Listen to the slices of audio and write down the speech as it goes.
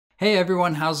Hey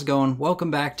everyone, how's it going?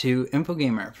 Welcome back to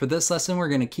InfoGamer. For this lesson, we're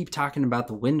going to keep talking about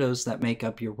the windows that make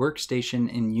up your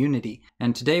workstation in Unity.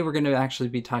 And today we're going to actually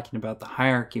be talking about the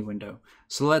hierarchy window.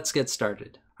 So let's get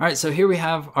started. All right, so here we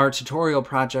have our tutorial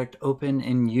project open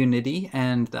in Unity,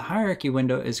 and the hierarchy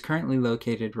window is currently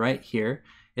located right here.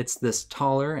 It's this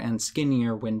taller and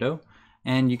skinnier window,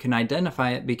 and you can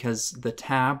identify it because the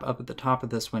tab up at the top of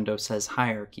this window says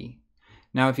hierarchy.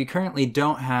 Now, if you currently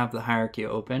don't have the hierarchy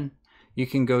open, you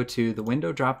can go to the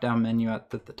window drop-down menu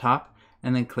at the top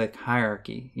and then click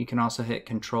hierarchy. You can also hit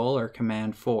Control or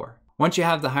Command 4. Once you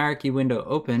have the hierarchy window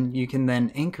open, you can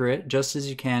then anchor it just as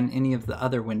you can any of the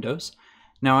other windows.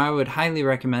 Now, I would highly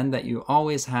recommend that you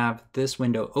always have this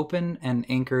window open and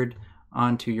anchored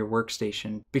onto your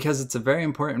workstation because it's a very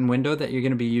important window that you're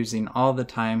going to be using all the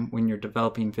time when you're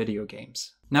developing video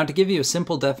games. Now, to give you a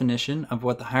simple definition of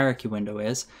what the hierarchy window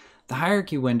is, the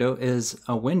hierarchy window is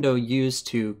a window used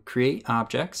to create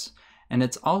objects, and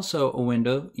it's also a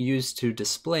window used to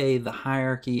display the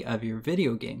hierarchy of your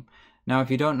video game. Now, if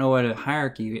you don't know what a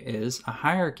hierarchy is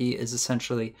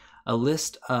essentially a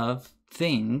list of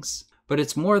things, but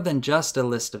it's more than just a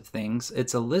list of things.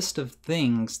 It's a list of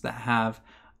things that have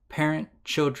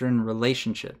parent-children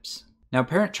relationships. Now,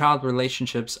 parent-child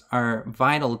relationships are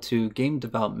vital to game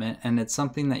development, and it's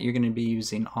something that you're going to be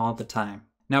using all the time.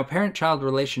 Now, parent-child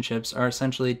relationships are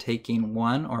essentially taking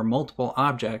one or multiple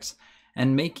objects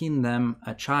and making them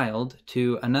a child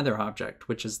to another object,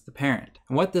 which is the parent.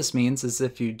 And what this means is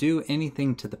if you do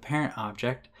anything to the parent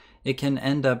object, it can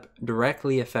end up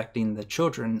directly affecting the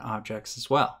children objects as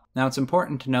well. Now, it's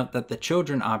important to note that the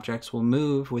children objects will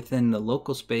move within the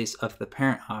local space of the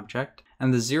parent object,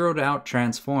 and the zeroed out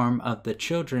transform of the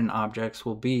children objects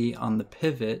will be on the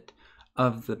pivot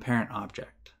of the parent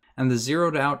object. And the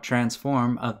zeroed out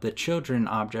transform of the children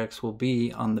objects will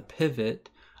be on the pivot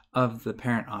of the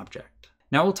parent object.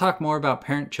 Now we'll talk more about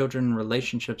parent-children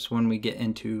relationships when we get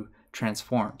into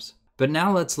transforms. But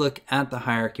now let's look at the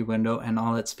hierarchy window and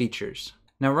all its features.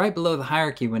 Now right below the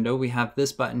hierarchy window, we have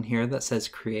this button here that says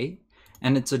Create,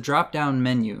 and it's a drop-down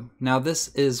menu. Now this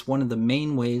is one of the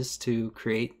main ways to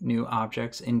create new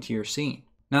objects into your scene.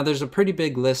 Now there's a pretty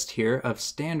big list here of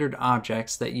standard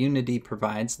objects that Unity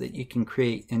provides that you can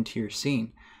create into your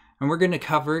scene. And we're going to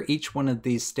cover each one of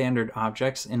these standard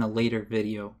objects in a later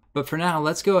video. But for now,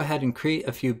 let's go ahead and create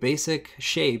a few basic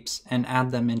shapes and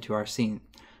add them into our scene.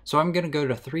 So I'm going to go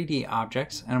to 3D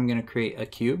objects and I'm going to create a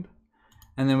cube.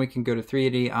 And then we can go to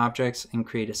 3D objects and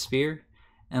create a sphere.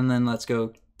 And then let's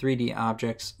go 3D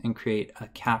objects and create a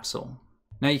capsule.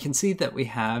 Now you can see that we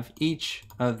have each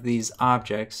of these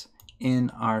objects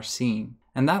in our scene.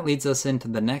 And that leads us into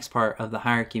the next part of the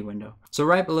hierarchy window. So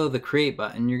right below the Create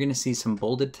button, you're going to see some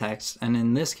bolded text, and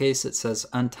in this case it says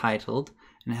Untitled,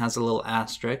 and it has a little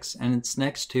asterisk, and it's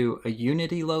next to a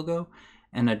Unity logo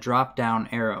and a drop-down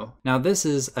arrow. Now this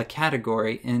is a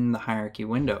category in the hierarchy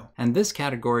window, and this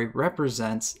category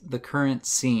represents the current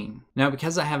scene. Now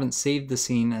because I haven't saved the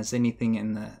scene as anything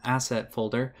in the asset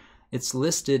folder, it's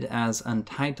listed as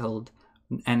Untitled,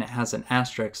 and it has an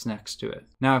asterisk next to it.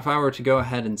 Now if I were to go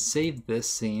ahead and save this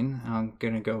scene, I'm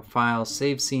going to go File,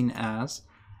 Save Scene As,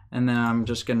 and then I'm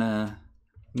just going to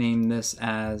name this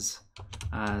as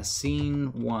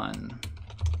Scene 1.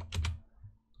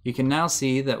 You can now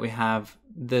see that we have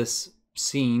this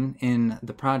scene in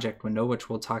the project window, which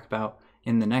we'll talk about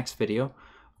in the next video,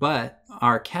 but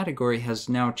our category has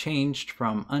now changed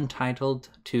from Untitled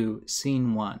to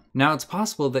Scene 1. Now it's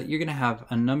possible that you're going to have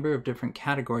a number of different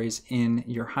categories in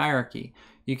your hierarchy.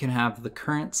 You can have the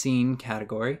current scene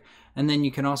category, and then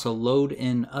you can also load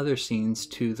in other scenes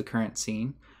to the current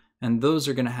scene, and those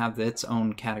are going to have its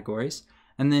own categories.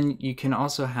 And then you can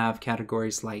also have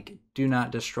categories like Do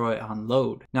Not Destroy on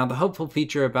Load. Now the helpful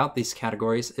feature about these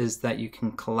categories is that you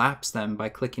can collapse them by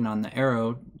clicking on the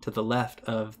arrow to the left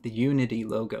of the Unity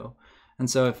logo. And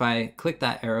so if I click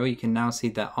that arrow, you can now see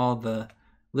that all the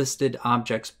listed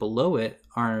objects below it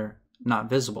are not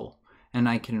visible. And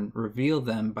I can reveal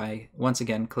them by once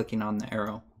again clicking on the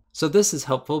arrow. So this is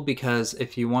helpful because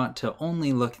if you want to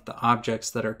only look at the objects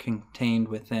that are contained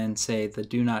within, say, the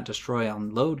Do Not Destroy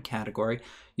on Load category,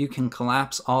 you can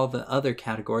collapse all the other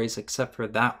categories except for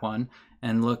that one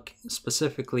and look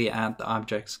specifically at the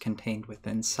objects contained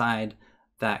within inside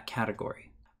that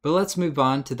category. But let's move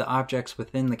on to the objects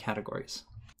within the categories.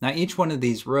 Now each one of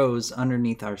these rows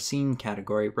underneath our scene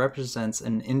category represents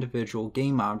an individual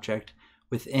game object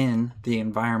within the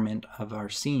environment of our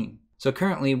scene. So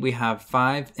currently we have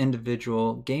 5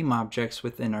 individual game objects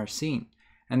within our scene,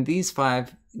 and these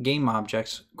 5 game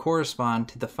objects correspond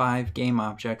to the 5 game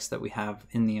objects that we have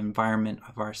in the environment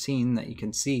of our scene that you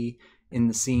can see in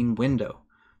the scene window.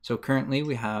 So currently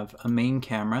we have a main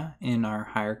camera in our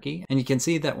hierarchy, and you can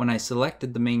see that when I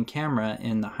selected the main camera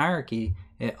in the hierarchy,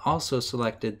 it also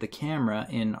selected the camera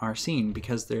in our scene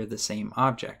because they're the same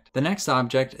object. The next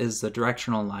object is the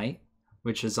directional light,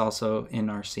 which is also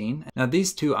in our scene. Now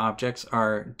these two objects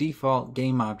are default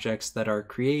game objects that are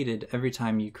created every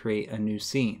time you create a new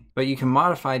scene. But you can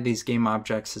modify these game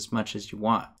objects as much as you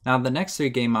want. Now the next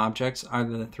three game objects are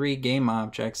the three game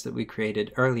objects that we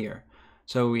created earlier.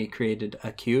 So we created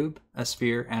a cube, a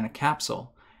sphere, and a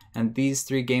capsule. And these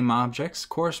three game objects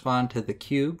correspond to the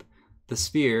cube, the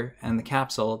sphere, and the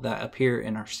capsule that appear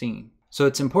in our scene. So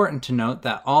it's important to note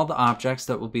that all the objects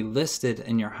that will be listed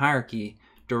in your hierarchy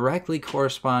directly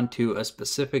correspond to a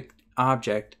specific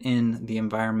object in the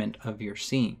environment of your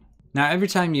scene. Now every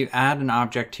time you add an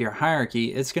object to your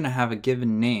hierarchy, it's going to have a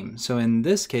given name. So in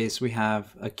this case we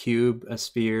have a cube, a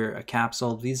sphere, a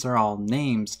capsule. These are all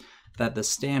names that the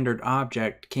standard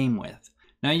object came with.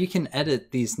 Now you can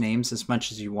edit these names as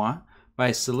much as you want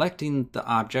by selecting the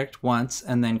object once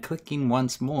and then clicking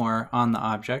once more on the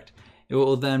object. It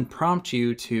will then prompt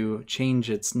you to change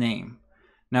its name.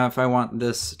 Now if I want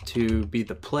this to be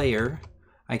the player,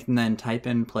 I can then type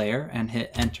in player and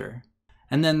hit enter.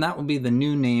 And then that will be the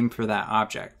new name for that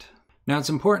object. Now it's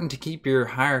important to keep your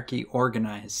hierarchy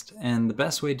organized, and the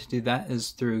best way to do that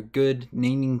is through good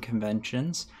naming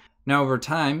conventions. Now over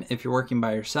time, if you're working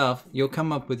by yourself, you'll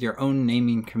come up with your own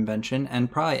naming convention,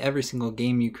 and probably every single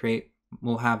game you create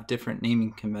will have different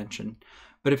naming convention.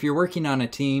 But if you're working on a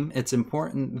team, it's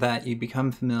important that you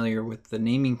become familiar with the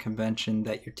naming convention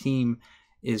that your team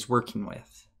is working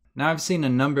with. Now I've seen a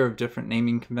number of different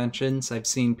naming conventions. I've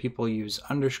seen people use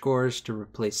underscores to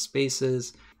replace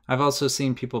spaces. I've also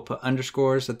seen people put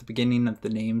underscores at the beginning of the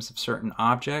names of certain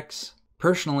objects.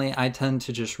 Personally, I tend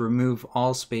to just remove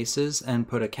all spaces and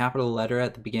put a capital letter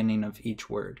at the beginning of each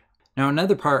word. Now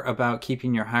another part about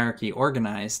keeping your hierarchy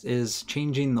organized is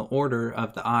changing the order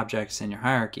of the objects in your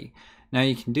hierarchy. Now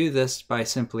you can do this by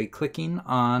simply clicking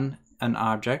on an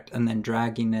object and then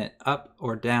dragging it up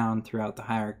or down throughout the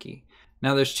hierarchy.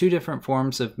 Now there's two different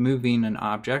forms of moving an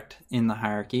object in the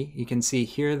hierarchy. You can see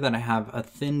here that I have a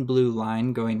thin blue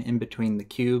line going in between the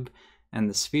cube and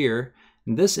the sphere.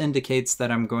 And this indicates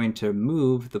that I'm going to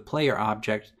move the player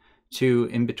object to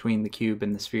in between the cube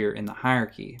and the sphere in the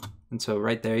hierarchy. And so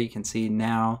right there you can see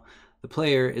now the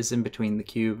player is in between the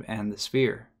cube and the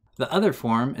sphere. The other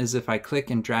form is if I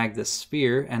click and drag the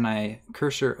sphere and I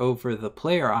cursor over the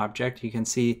player object, you can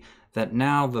see that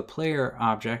now the player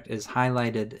object is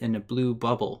highlighted in a blue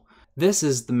bubble. This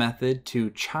is the method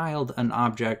to child an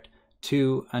object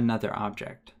to another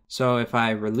object. So if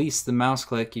I release the mouse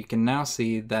click, you can now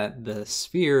see that the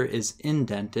sphere is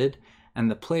indented and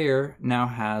the player now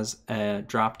has a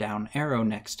drop-down arrow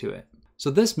next to it. So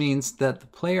this means that the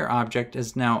player object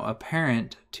is now a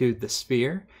parent to the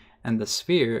sphere, and the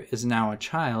sphere is now a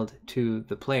child to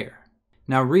the player.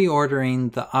 Now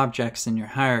reordering the objects in your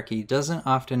hierarchy doesn't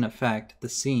often affect the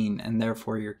scene and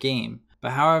therefore your game.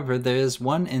 But however, there is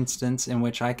one instance in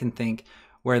which I can think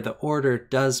where the order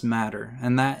does matter,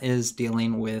 and that is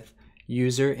dealing with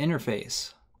user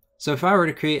interface. So if I were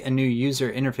to create a new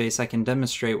user interface, I can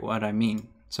demonstrate what I mean.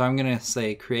 So I'm going to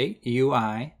say create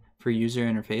UI for user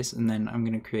interface, and then I'm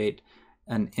going to create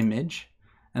an image,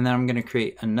 and then I'm going to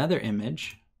create another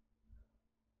image.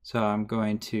 So I'm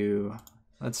going to,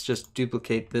 let's just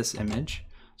duplicate this image.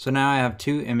 So now I have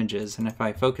two images, and if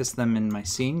I focus them in my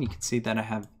scene, you can see that I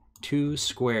have two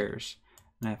squares.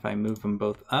 And if I move them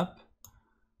both up,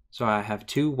 so I have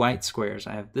two white squares.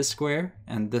 I have this square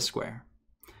and this square.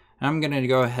 And I'm going to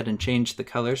go ahead and change the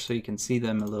colors so you can see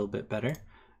them a little bit better. I'm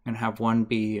going to have one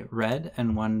be red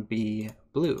and one be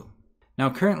blue. Now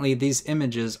currently these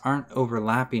images aren't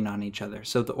overlapping on each other,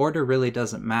 so the order really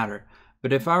doesn't matter.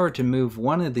 But if I were to move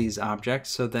one of these objects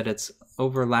so that it's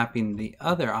overlapping the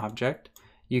other object,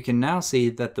 you can now see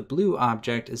that the blue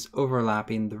object is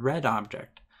overlapping the red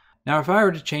object. Now if I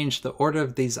were to change the order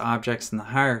of these objects in the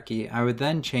hierarchy, I would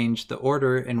then change the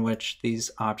order in which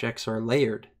these objects are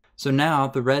layered. So now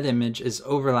the red image is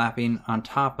overlapping on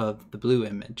top of the blue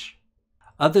image.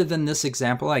 Other than this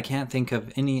example, I can't think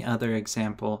of any other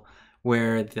example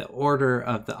where the order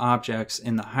of the objects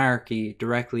in the hierarchy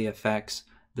directly affects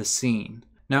the scene.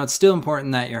 Now it's still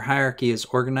important that your hierarchy is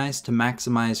organized to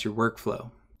maximize your workflow.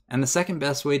 And the second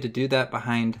best way to do that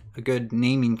behind a good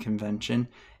naming convention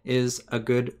is a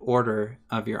good order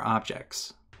of your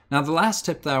objects. Now the last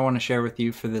tip that I want to share with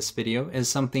you for this video is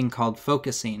something called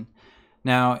focusing.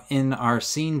 Now in our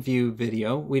scene view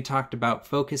video, we talked about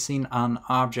focusing on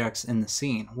objects in the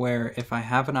scene, where if I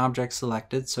have an object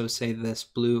selected, so say this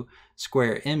blue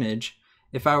square image,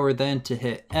 if I were then to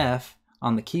hit F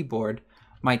on the keyboard,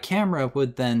 my camera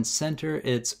would then center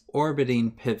its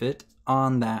orbiting pivot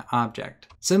on that object.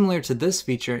 Similar to this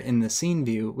feature in the scene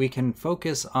view, we can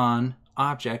focus on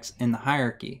objects in the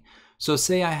hierarchy. So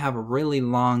say I have a really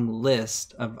long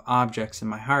list of objects in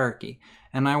my hierarchy,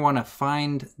 and I want to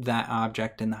find that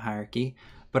object in the hierarchy,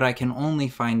 but I can only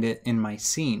find it in my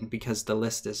scene because the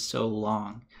list is so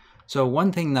long. So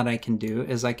one thing that I can do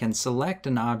is I can select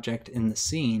an object in the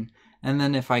scene, and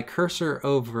then if I cursor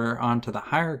over onto the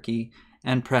hierarchy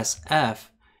and press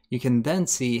F, you can then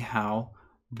see how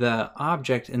the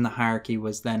object in the hierarchy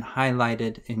was then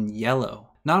highlighted in yellow.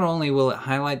 Not only will it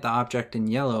highlight the object in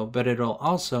yellow, but it'll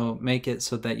also make it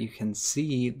so that you can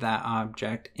see that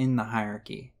object in the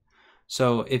hierarchy.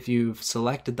 So if you've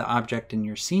selected the object in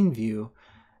your scene view,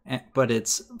 but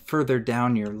it's further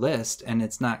down your list and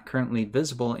it's not currently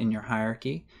visible in your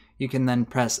hierarchy, you can then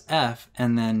press F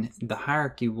and then the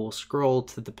hierarchy will scroll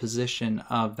to the position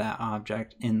of that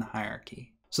object in the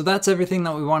hierarchy. So that's everything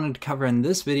that we wanted to cover in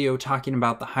this video talking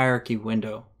about the hierarchy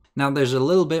window. Now there's a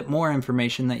little bit more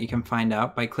information that you can find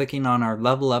out by clicking on our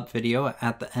level up video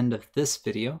at the end of this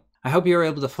video. I hope you were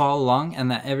able to follow along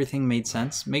and that everything made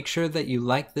sense. Make sure that you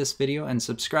like this video and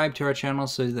subscribe to our channel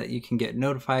so that you can get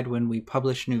notified when we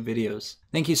publish new videos.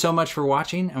 Thank you so much for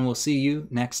watching, and we'll see you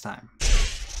next time.